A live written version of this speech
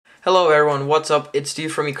Hello everyone, what's up? It's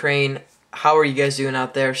Steve from Ukraine. How are you guys doing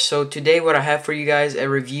out there? So today what I have for you guys, a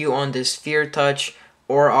review on this Sphere Touch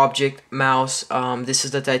Oreobject mouse. This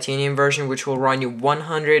is the titanium version, which will run you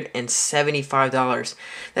 $175.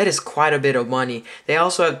 That is quite a bit of money. They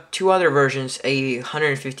also have two other versions, a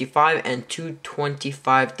 $155 and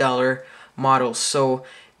 $225 models. So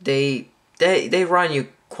they run you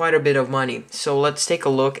quite a bit of money. So let's take a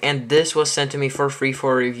look, and this was sent to me for free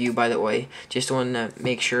for a review, by the way. Just want to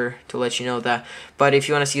make sure to let you know that. But if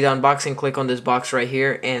you want to see the unboxing, click on this box right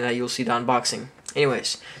here and you'll see the unboxing.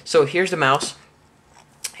 Anyways, so here's the mouse,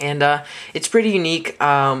 and it's pretty unique.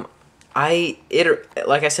 Like I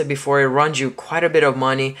said before, it runs you quite a bit of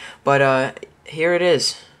money, but here it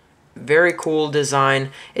is. Very cool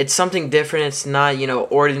design. It's something different. It's not,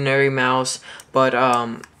 ordinary mouse, but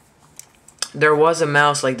there was a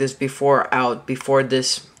mouse like this before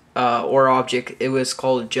this Oreobject. It was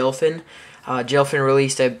called Gelfin. Gelfin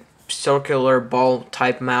released a circular ball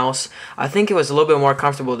type mouse. I think it was a little bit more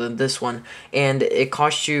comfortable than this one, and it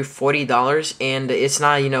cost you $40, and it's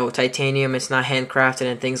not, titanium, it's not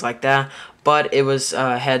handcrafted and things like that, but it was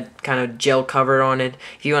had kind of gel cover on it.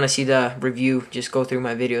 If you want to see the review, just go through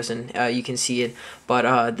my videos and you can see it.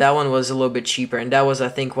 But that one was a little bit cheaper, and that was, I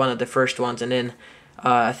think, one of the first ones, and then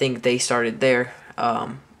I think they started their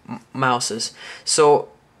mouses. So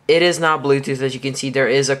it is not Bluetooth. As you can see, there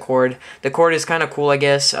is a cord. The cord is kind of cool, I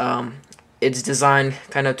guess. It's designed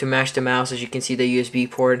kind of to match the mouse. As you can see, the USB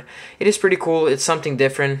port. It is pretty cool. It's something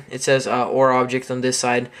different. It says Oreobject on this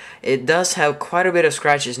side. It does have quite a bit of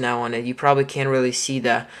scratches now on it. You probably can't really see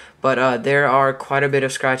that, but there are quite a bit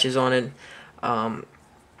of scratches on it.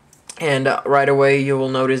 And right away you will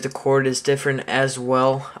notice the cord is different as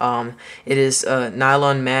well. It is a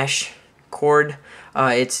nylon mesh cord.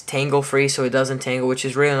 It's tangle free, so it doesn't tangle, which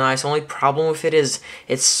is really nice. Only problem with it is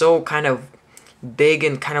it's so kind of big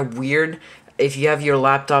and kind of weird. If you have your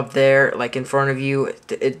laptop there like in front of you,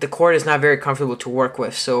 the cord is not very comfortable to work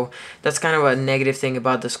with, so that's kind of a negative thing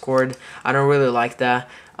about this cord. I don't really like that,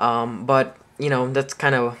 but that's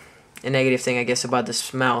kind of a negative thing, I guess, about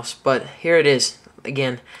this mouse. But here it is.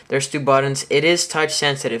 Again, there's two buttons. It is touch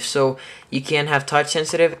sensitive, so you can have touch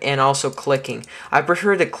sensitive and also clicking. I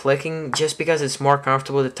prefer the clicking just because it's more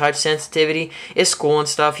comfortable. The touch sensitivity is cool and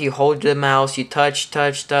stuff. You hold the mouse, you touch,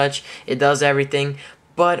 it does everything.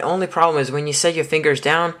 But only problem is when you set your fingers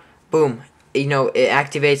down, boom, it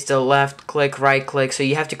activates the left click, right click, so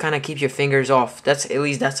you have to kind of keep your fingers off. At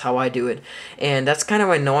least that's how I do it, and that's kind of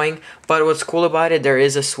annoying. But what's cool about it, there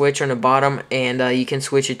is a switch on the bottom, and you can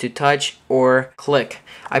switch it to touch or click.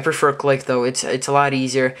 I prefer click though. It's a lot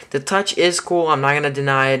easier. The touch is cool, I'm not gonna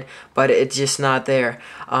deny it, but it's just not there.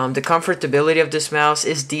 The comfortability of this mouse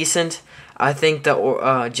is decent. I think the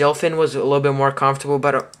Gelfin was a little bit more comfortable,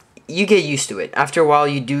 but you get used to it. After a while,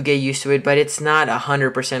 you do get used to it, but it's not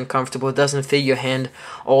 100% comfortable. It doesn't fit your hand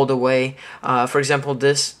all the way. For example,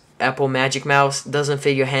 this Apple Magic Mouse doesn't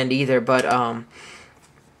fit your hand either, but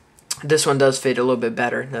this one does fit a little bit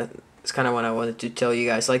better. That's kind of what I wanted to tell you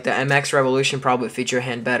guys. Like the MX Revolution probably fits your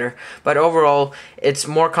hand better, but overall, it's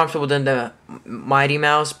more comfortable than the Mighty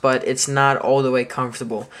Mouse, but it's not all the way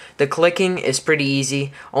comfortable. The clicking is pretty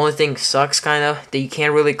easy. Only thing sucks kind of that you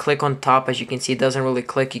can't really click on top. As you can see, it doesn't really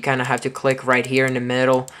click. You kind of have to click right here in the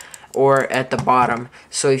middle or at the bottom.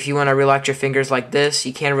 So if you want to relax your fingers like this,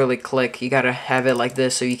 you can't really click. You gotta have it like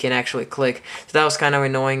this so you can actually click. So that was kind of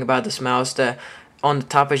annoying about this mouse. On the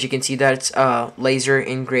top, as you can see, that's laser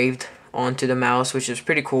engraved onto the mouse, which is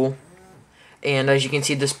pretty cool. And as you can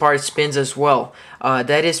see, this part spins as well.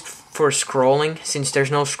 That is for scrolling. Since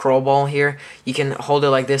there's no scroll ball here, you can hold it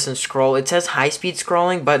like this and scroll. It says high-speed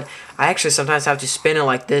scrolling, but I actually sometimes have to spin it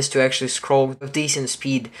like this to actually scroll with decent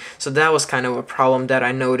speed. So that was kind of a problem that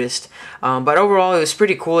I noticed. But overall, it was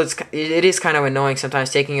pretty cool. It is kind of annoying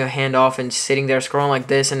sometimes taking your hand off and sitting there scrolling like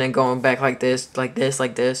this and then going back like this, like this,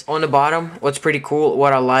 like this. On the bottom, what's pretty cool,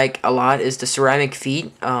 what I like a lot, is the ceramic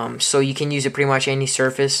feet. So you can use it pretty much any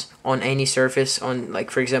surface, on like,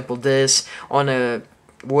 for example, this, on a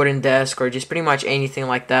wooden desk, or just pretty much anything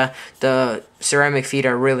like that. The ceramic feet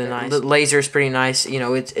are really nice. The laser is pretty nice.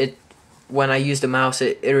 When I use the mouse,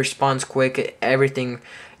 it responds quick. Everything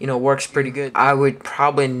works pretty good. I would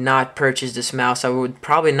probably not purchase this mouse. I would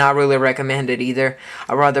probably not really recommend it either.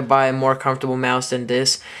 I'd rather buy a more comfortable mouse than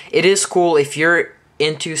this. It is cool if you're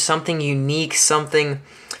into something unique, something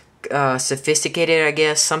sophisticated, I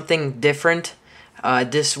guess, something different.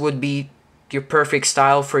 This would be your perfect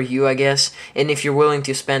style for you, I guess, and if you're willing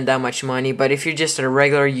to spend that much money. But if you're just a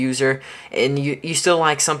regular user and you still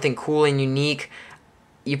like something cool and unique,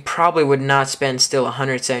 you probably would not spend still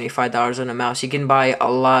 $175 on a mouse. You can buy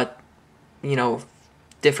a lot,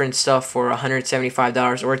 different stuff for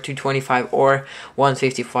 $175 or $225 or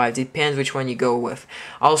 $155. Depends which one you go with.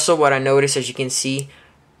 Also, what I noticed, as you can see,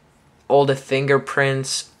 all the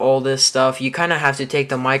fingerprints, all this stuff, you kind of have to take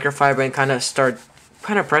the microfiber and kind of start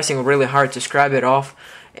pressing really hard to scrub it off,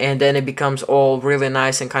 and then it becomes all really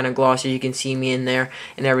nice and kind of glossy. You can see me in there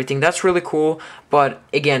and everything. That's really cool. But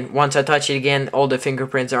again, once I touch it again, all the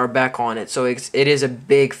fingerprints are back on it. So it is a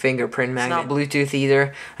big fingerprint magnet. It's not Bluetooth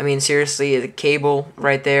either. I mean, seriously, the cable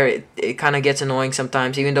right there, it kind of gets annoying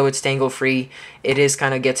sometimes. Even though it's tangle free, it is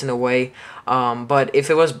kind of gets in the way. But if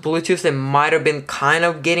it was Bluetooth, it might have been kind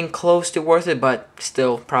of getting close to worth it, but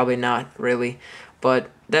still probably not really. But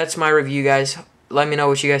that's my review, guys. Let me know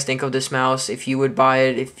what you guys think of this mouse, if you would buy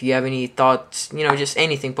it, if you have any thoughts, just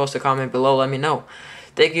anything, post a comment below, let me know.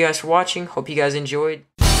 Thank you guys for watching, hope you guys enjoyed.